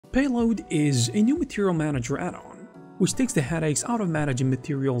Payload is a new material manager add-on, which takes the headaches out of managing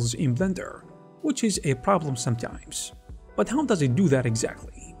materials in Blender, which is a problem sometimes. But how does it do that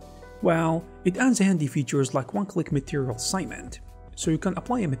exactly? Well, it adds handy features like one-click material assignment, so you can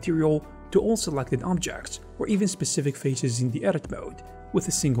apply a material to all selected objects or even specific faces in the edit mode with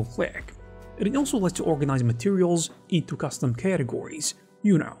a single click. It also lets you organize materials into custom categories,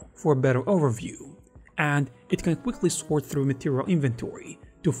 for a better overview, and it can quickly sort through material inventory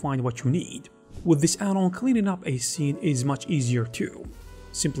to find what you need. With this add-on, cleaning up a scene is much easier too,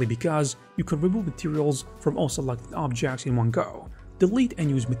 simply because you can remove materials from all selected objects in one go, delete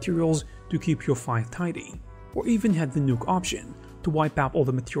and use materials to keep your file tidy, or even have the nuke option to wipe out all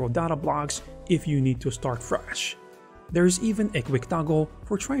the material data blocks if you need to start fresh. There is even a quick toggle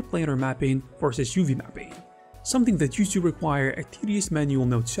for triplanar mapping versus UV mapping, something that used to require a tedious manual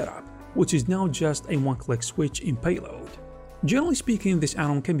node setup, which is now just a one-click switch in Payload. Generally speaking, this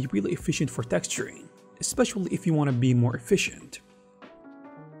add-on can be really efficient for texturing, especially if you want to be more efficient.